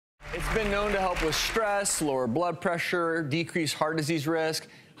been known to help with stress, lower blood pressure, decrease heart disease risk.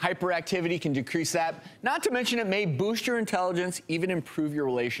 Hyperactivity can decrease that. Not to mention it may boost your intelligence, even improve your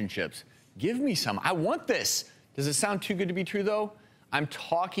relationships. Give me some. I want this. Does it sound too good to be true, though? I'm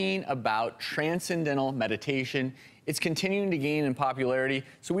talking about transcendental meditation. It's continuing to gain in popularity,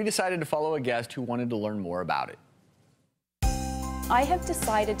 so we decided to follow a guest who wanted to learn more about it. I have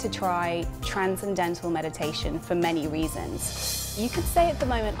decided to try transcendental meditation for many reasons. You could say at the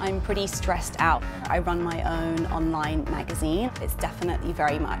moment I'm pretty stressed out. I run my own online magazine. It's definitely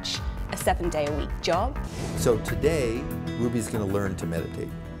very much a 7-day-a-week job. So today, Ruby's going to learn to meditate.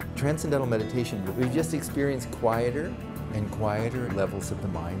 Transcendental meditation, we've just experienced quieter and quieter levels of the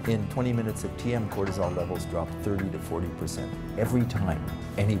mind. In 20 minutes of TM, cortisol levels drop 30 to 40%. Every time,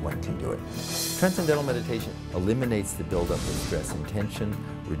 anyone can do it. Transcendental meditation eliminates the buildup of stress and tension,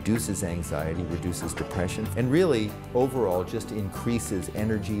 reduces anxiety, reduces depression, and really, overall, just increases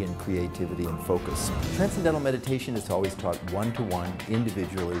energy and creativity and focus. Transcendental meditation is always taught one-to-one,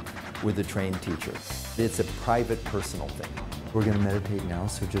 individually, with a trained teacher. It's a private, personal thing. We're going to meditate now,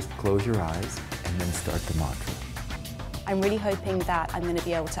 so just close your eyes and then start the mantra. I'm really hoping that I'm going to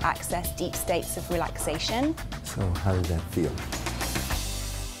be able to access deep states of relaxation. So how does that feel?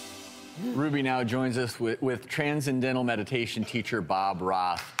 Ruby now joins us with Transcendental Meditation teacher Bob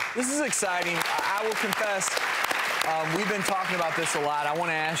Roth. This is exciting. I will confess, we've been talking about this a lot. I want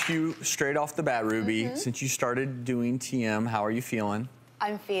to ask you straight off the bat, Ruby, since you started doing TM, how are you feeling?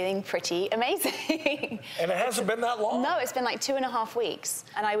 I'm feeling pretty amazing. And it hasn't been that long? No, it's been like 2.5 weeks.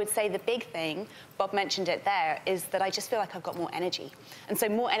 And I would say the big thing, Bob mentioned it there, is that I just feel like I've got more energy. And so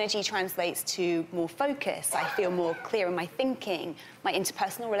more energy translates to more focus. I feel more clear in my thinking. My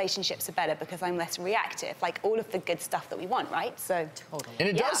interpersonal relationships are better because I'm less reactive. Like all of the good stuff that we want, right? So totally. And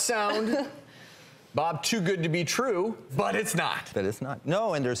it does sound, Bob, too good to be true, but it's not. But it's not.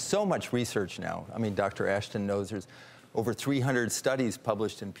 No, and there's so much research now. I mean, Dr. Ashton knows there's over 300 studies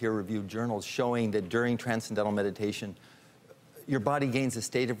published in peer-reviewed journals showing that during transcendental meditation, your body gains a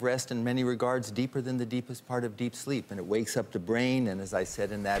state of rest in many regards deeper than the deepest part of deep sleep. And it wakes up the brain, and as I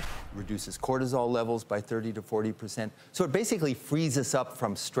said in that, reduces cortisol levels by 30 to 40%. So it basically frees us up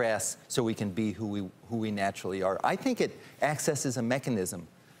from stress so we can be who we naturally are. I think it accesses a mechanism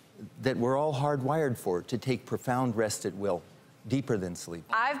that we're all hardwired for, to take profound rest at will, deeper than sleep.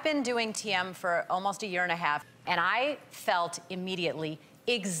 I've been doing TM for almost 1.5 years, and I felt immediately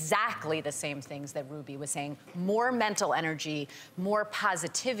exactly the same things that Ruby was saying. More mental energy, more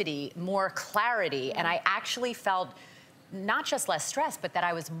positivity, more clarity, and I actually felt not just less stress, but that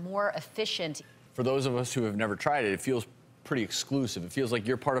I was more efficient. For those of us who have never tried it, it feels pretty exclusive. It feels like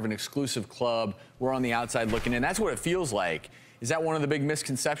you're part of an exclusive club. We're on the outside looking in. That's what it feels like. Is that one of the big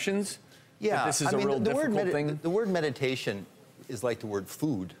misconceptions? Yeah, that this is a real difficult thing? The word meditation is like the word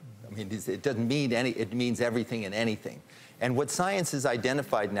food. I mean, it doesn't mean it means everything and anything. And what science has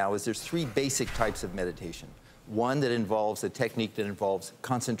identified now is there's 3 basic types of meditation. One that involves a technique that involves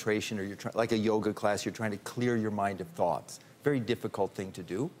concentration, or like a yoga class, you're trying to clear your mind of thoughts. Very difficult thing to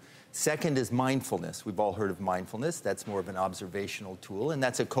do. Second is mindfulness. We've all heard of mindfulness. That's more of an observational tool, and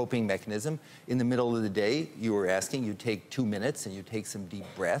that's a coping mechanism. In the middle of the day, you were asking, you take 2 minutes and you take some deep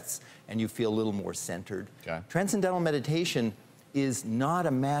breaths, and you feel a little more centered. Okay. Transcendental meditation is not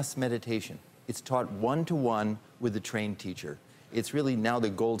a mass meditation. It's taught one-to-one with a trained teacher. It's really now the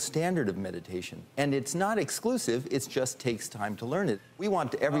gold standard of meditation. And it's not exclusive, it just takes time to learn it. We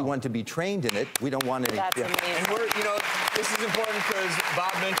want everyone to be trained in it. We don't want any... That's amazing. And this is important because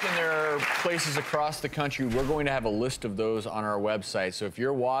Bob mentioned there are places across the country. We're going to have a list of those on our website. So if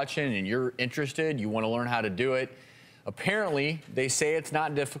you're watching and you're interested, you want to learn how to do it, apparently they say it's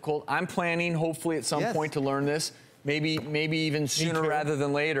not difficult. I'm planning, hopefully at some point, to learn this. Maybe even sooner rather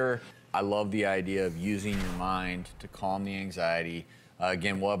than later. I love the idea of using your mind to calm the anxiety.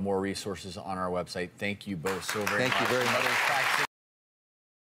 Again, we'll have more resources on our website. Thank you both so very much. Thank you very much.